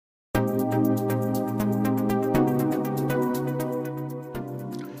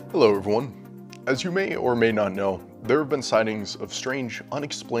Hello everyone. As you may or may not know, there have been sightings of strange,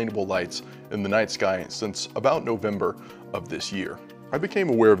 unexplainable lights in the night sky since about November of this year. I became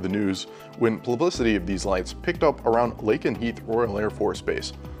aware of the news when publicity of these lights picked up around Laken Heath Royal Air Force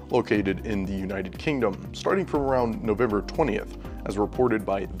Base, located in the United Kingdom, starting from around November 20th, as reported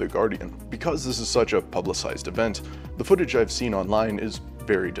by The Guardian. Because this is such a publicized event, the footage I've seen online is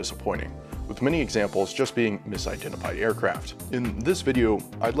very disappointing, with many examples just being misidentified aircraft. In this video,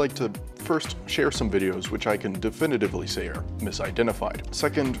 I'd like to first share some videos which I can definitively say are misidentified.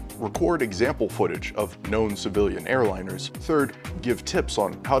 Second, record example footage of known civilian airliners. Third, give tips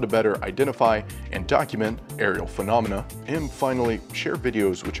on how to better identify and document aerial phenomena. And finally, share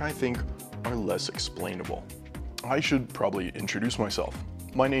videos which I think are less explainable. I should probably introduce myself.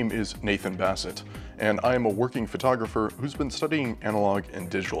 My name is Nathan Bassett, and I am a working photographer who's been studying analog and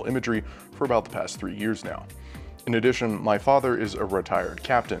digital imagery for about the past 3 years now. In addition, my father is a retired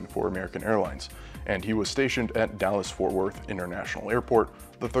captain for American Airlines, and he was stationed at Dallas-Fort Worth International Airport,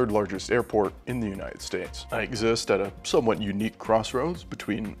 the third largest airport in the United States. I exist at a somewhat unique crossroads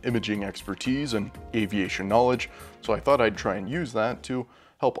between imaging expertise and aviation knowledge, so I thought I'd try and use that to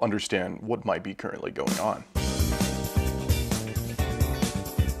help understand what might be currently going on.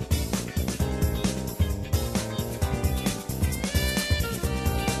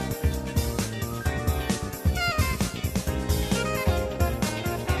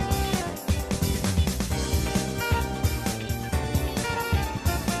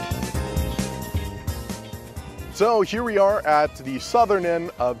 So here we are at the southern end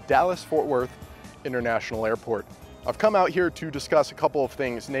of Dallas-Fort Worth International Airport. I've come out here to discuss a couple of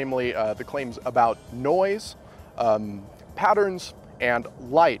things, namely the claims about noise, patterns, and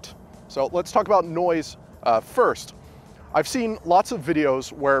light. So let's talk about noise first. I've seen lots of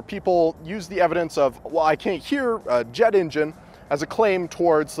videos where people use the evidence of, well, I can't hear a jet engine as a claim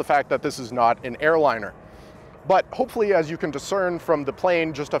towards the fact that this is not an airliner. But hopefully, as you can discern from the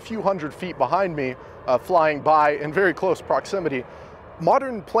plane just a few hundred feet behind me, flying by in very close proximity,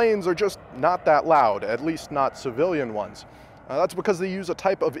 modern planes are just not that loud, at least not civilian ones. That's because they use a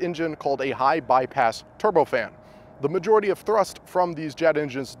type of engine called a high bypass turbofan. The majority of thrust from these jet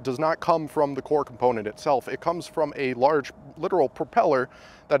engines does not come from the core component itself. It comes from a large literal propeller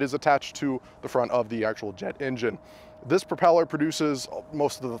that is attached to the front of the actual jet engine. This propeller produces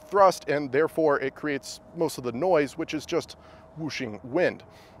most of the thrust, and therefore it creates most of the noise, which is just whooshing wind.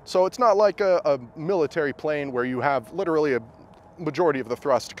 So it's not like a military plane where you have literally a majority of the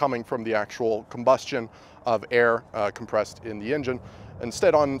thrust coming from the actual combustion of air compressed in the engine.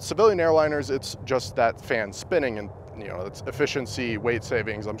 Instead, on civilian airliners, it's just that fan spinning, and it's efficiency, weight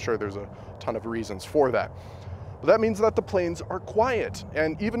savings. I'm sure there's a ton of reasons for that. But that means that the planes are quiet.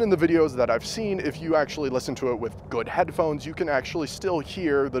 And even in the videos that I've seen, if you actually listen to it with good headphones, you can actually still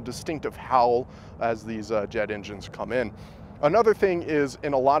hear the distinctive howl as these jet engines come in. Another thing is,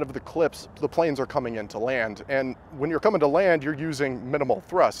 in a lot of the clips, the planes are coming in to land. And when you're coming to land, you're using minimal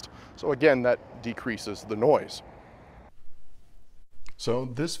thrust. So again, that decreases the noise. So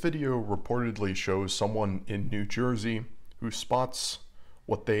this video reportedly shows someone in New Jersey who spots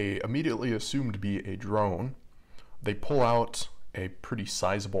what they immediately assume to be a drone. They pull out a pretty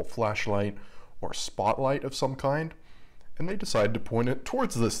sizable flashlight or spotlight of some kind, and they decide to point it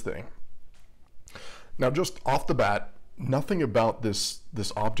towards this thing. Now, just off the bat, nothing about this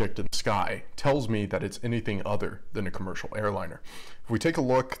object in the sky tells me that it's anything other than a commercial airliner. If we take a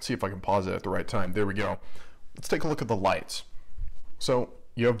look, see if I can pause it at the right time. There we go. Let's take a look at the lights. So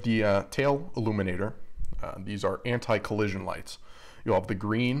you have the tail illuminator. These are anti-collision lights. You'll have the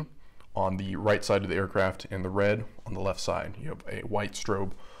green on the right side of the aircraft and the red on the left side. You have a white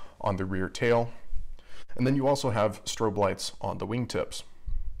strobe on the rear tail. And then you also have strobe lights on the wingtips.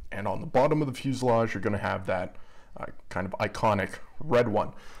 And on the bottom of the fuselage, you're going to have that kind of iconic red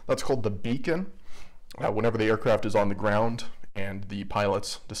one. That's called the beacon. Whenever the aircraft is on the ground and the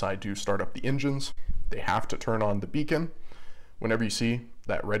pilots decide to start up the engines, they have to turn on the beacon. Whenever you see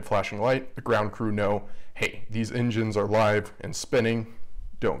that red flashing light, the ground crew know, hey, these engines are live and spinning,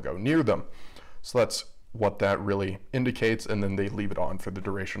 don't go near them. So that's what that really indicates, and then they leave it on for the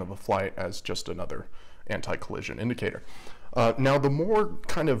duration of the flight as just another anti-collision indicator. Now, the more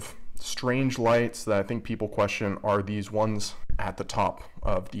kind of strange lights that I think people question are these ones at the top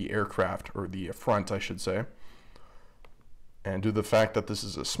of the aircraft, or the front, I should say. And due to the fact that this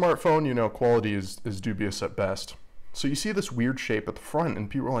is a smartphone, quality is dubious at best. So you see this weird shape at the front, and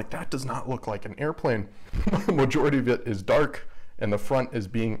people are like, that does not look like an airplane. The majority of it is dark, and the front is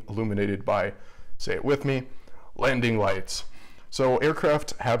being illuminated by, say it with me, landing lights. So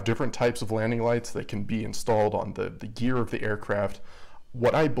aircraft have different types of landing lights that can be installed on the gear of the aircraft.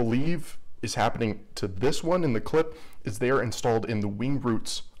 What I believe is happening to this one in the clip is they are installed in the wing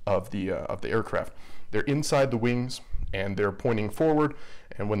roots of the aircraft. They're inside the wings and they're pointing forward,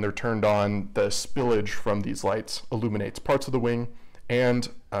 and when they're turned on, the spillage from these lights illuminates parts of the wing and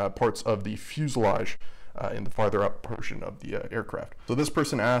parts of the fuselage in the farther up portion of the aircraft. So this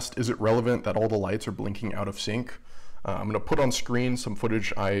person asked, is it relevant that all the lights are blinking out of sync? I'm going to put on screen some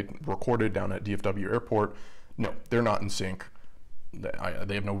footage I recorded down at DFW Airport. No, they're not in sync.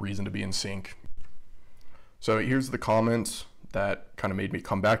 They have no reason to be in sync. So here's the comments that kind of made me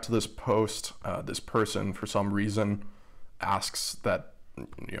come back to this post. This person, for some reason, asks that,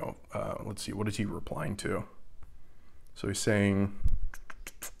 let's see, what is he replying to? So he's saying,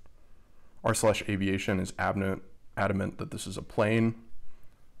 r/aviation is adamant that this is a plane.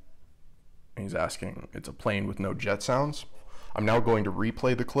 And he's asking, it's a plane with no jet sounds. I'm now going to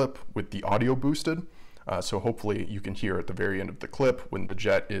replay the clip with the audio boosted. So hopefully you can hear at the very end of the clip when the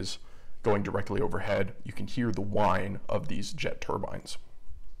jet is going directly overhead, you can hear the whine of these jet turbines.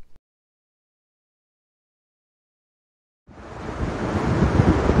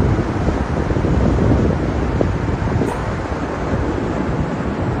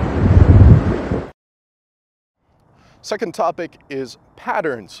 Second topic is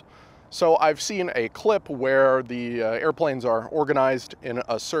patterns. So I've seen a clip where the airplanes are organized in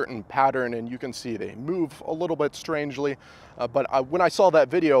a certain pattern, and you can see they move a little bit strangely. But when I saw that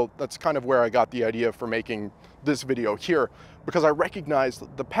video, that's kind of where I got the idea for making this video here, because I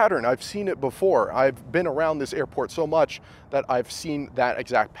recognized the pattern. I've seen it before. I've been around this airport so much that I've seen that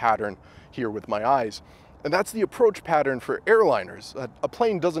exact pattern here with my eyes. And that's the approach pattern for airliners. A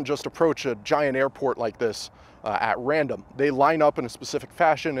plane doesn't just approach a giant airport like this at random. They line up in a specific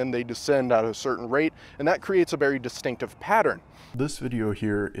fashion and they descend at a certain rate, and that creates a very distinctive pattern. This video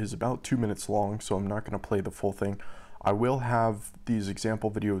here is about 2 minutes long, so I'm not going to play the full thing. I will have these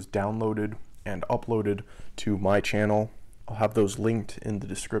example videos downloaded and uploaded to my channel. I'll have those linked in the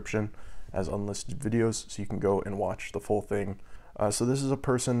description as unlisted videos, so you can go and watch the full thing. So this is a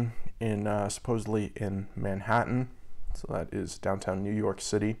person in supposedly in Manhattan, so that is downtown New York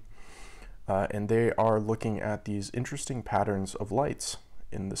City. And they are looking at these interesting patterns of lights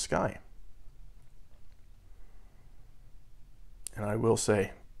in the sky. And I will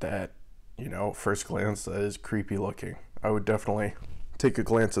say that, first glance, that is creepy looking. I would definitely take a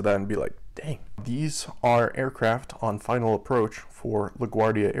glance at that and be like, dang. These are aircraft on final approach for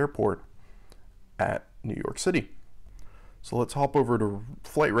LaGuardia Airport at New York City. So let's hop over to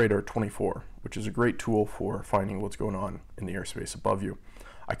FlightRadar 24, which is a great tool for finding what's going on in the airspace above you.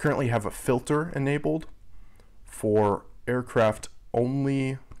 I currently have a filter enabled for aircraft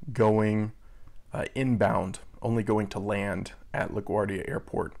only going inbound, only going to land at LaGuardia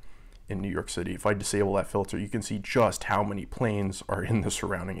Airport in New York City. If I disable that filter, you can see just how many planes are in the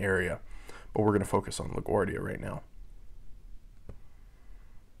surrounding area. But we're going to focus on LaGuardia right now.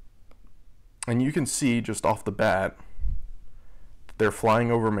 And you can see just off the bat, they're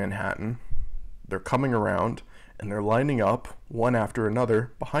flying over Manhattan, they're coming around, and they're lining up one after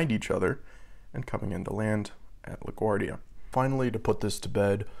another behind each other and coming in to land at LaGuardia. Finally, to put this to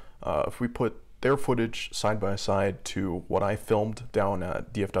bed, if we put their footage side by side to what I filmed down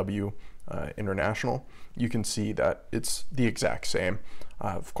at DFW International, you can see that it's the exact same.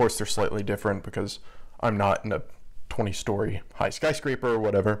 Of course, they're slightly different because I'm not in a 20-story high skyscraper or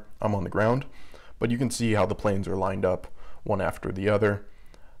whatever. I'm on the ground, but you can see how the planes are lined up one after the other,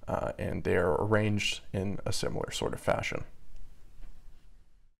 and they're arranged in a similar sort of fashion.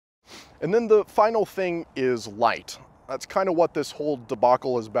 And then the final thing is light. That's kind of what this whole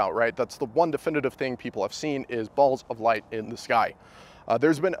debacle is about, right? That's the one definitive thing people have seen is balls of light in the sky.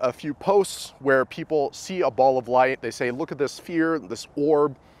 There's been a few posts where people see a ball of light. They say, look at this sphere, this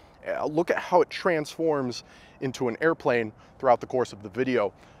orb. Look at how it transforms into an airplane throughout the course of the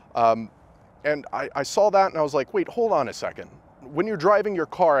video. And I saw that and I was like, wait, hold on a second. When you're driving your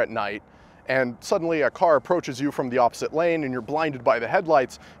car at night and suddenly a car approaches you from the opposite lane and you're blinded by the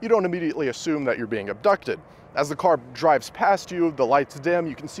headlights, you don't immediately assume that you're being abducted. As the car drives past you, the lights dim,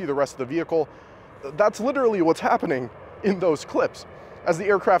 you can see the rest of the vehicle. That's literally what's happening in those clips. As the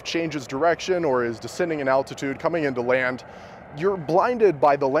aircraft changes direction or is descending in altitude, coming into land, you're blinded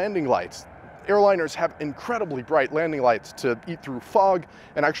by the landing lights. Airliners have incredibly bright landing lights to eat through fog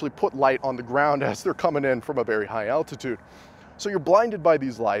and actually put light on the ground as they're coming in from a very high altitude. So you're blinded by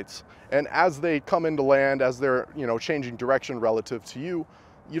these lights, and as they come into land, as they're changing direction relative to you,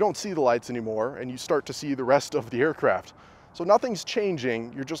 you don't see the lights anymore, and you start to see the rest of the aircraft. So nothing's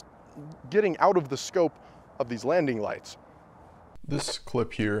changing, you're just getting out of the scope of these landing lights. This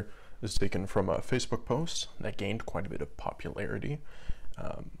clip here is taken from a Facebook post that gained quite a bit of popularity,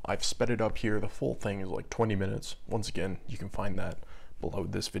 I've sped it up here. The full thing is like 20 minutes. Once again, you can find that below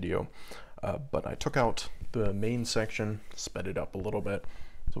this video. But I took out the main section, sped it up a little bit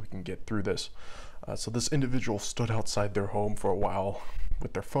so we can get through this. So this individual stood outside their home for a while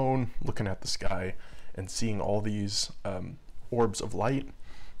with their phone, looking at the sky and seeing all these orbs of light.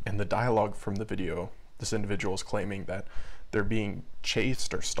 And the dialogue from the video, this individual is claiming that they're being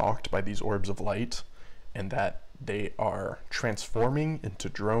chased or stalked by these orbs of light, and that they are transforming into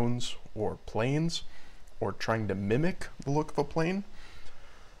drones or planes, or trying to mimic the look of a plane.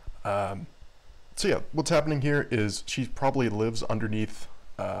 So yeah, what's happening here is she probably lives underneath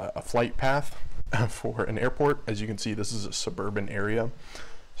a flight path for an airport. As you can see, this is a suburban area.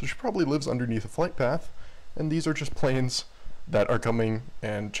 So she probably lives underneath a flight path, and these are just planes that are coming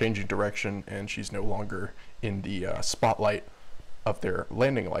and changing direction, and she's no longer in the spotlight of their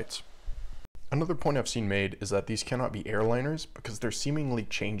landing lights. Another point I've seen made is that these cannot be airliners because they're seemingly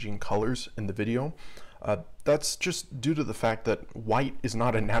changing colors in the video. That's just due to the fact that white is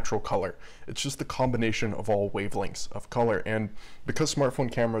not a natural color. It's just the combination of all wavelengths of color. And because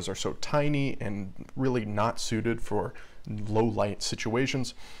smartphone cameras are so tiny and really not suited for low light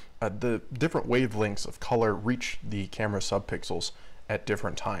situations, the different wavelengths of color reach the camera subpixels at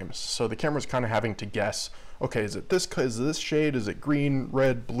different times. So the camera's kind of having to guess, okay, is this shade? Is it green,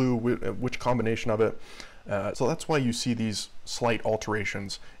 red, blue? Which combination of it? So that's why you see these slight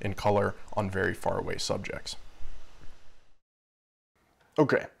alterations in color on very far away subjects.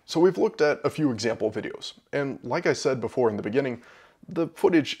 Okay, so we've looked at a few example videos, and like I said before in the beginning, the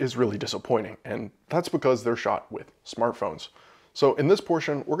footage is really disappointing, and that's because they're shot with smartphones. So in this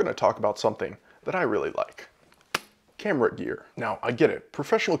portion, we're going to talk about something that I really like. Camera gear. Now, I get it.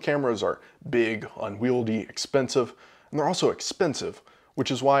 Professional cameras are big, unwieldy, expensive, and they're also expensive,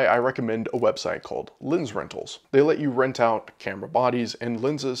 which is why I recommend a website called Lens Rentals. They let you rent out camera bodies and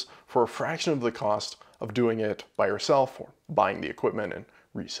lenses for a fraction of the cost of doing it by yourself or buying the equipment and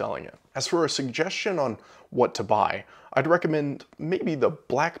reselling it. As for a suggestion on what to buy, I'd recommend maybe the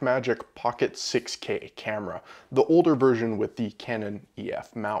Blackmagic Pocket 6K camera, the older version with the Canon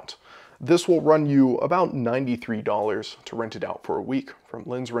EF mount. This will run you about $93 to rent it out for a week from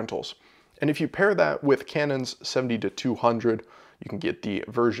Lens Rentals. And if you pair that with Canon's 70-200, you can get the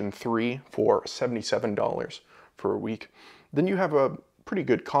version 3 for $77 for a week. Then you have a pretty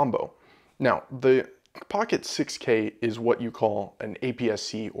good combo. Now, the Pocket 6K is what you call an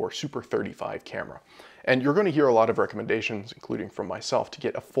APS-C or Super 35 camera. And you're going to hear a lot of recommendations, including from myself, to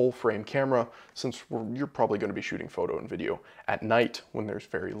get a full frame camera, since you're probably going to be shooting photo and video at night when there's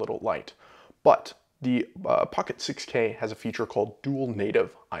very little light. But the Pocket 6K has a feature called Dual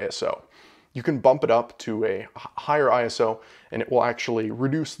Native ISO. You can bump it up to a higher ISO, and it will actually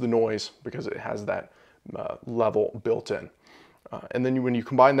reduce the noise because it has that level built in. And then when you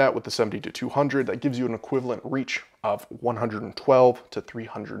combine that with the 70-200, that gives you an equivalent reach of 112 to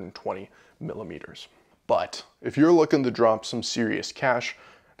 320 millimeters. But if you're looking to drop some serious cash,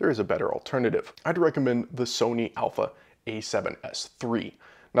 there is a better alternative. I'd recommend the Sony Alpha A7S III.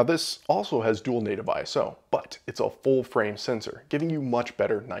 Now this also has dual native ISO, but it's a full frame sensor, giving you much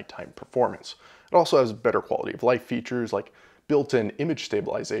better nighttime performance. It also has better quality of life features like built-in image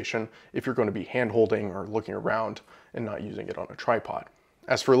stabilization if you're going to be hand-holding or looking around and not using it on a tripod.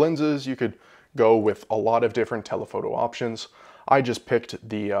 As for lenses, you could go with a lot of different telephoto options. I just picked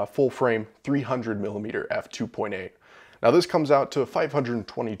the full frame 300mm f2.8. Now this comes out to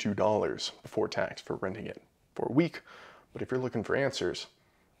 $522 before tax for renting it for a week, but if you're looking for answers,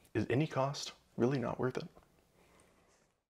 is any cost really not worth it?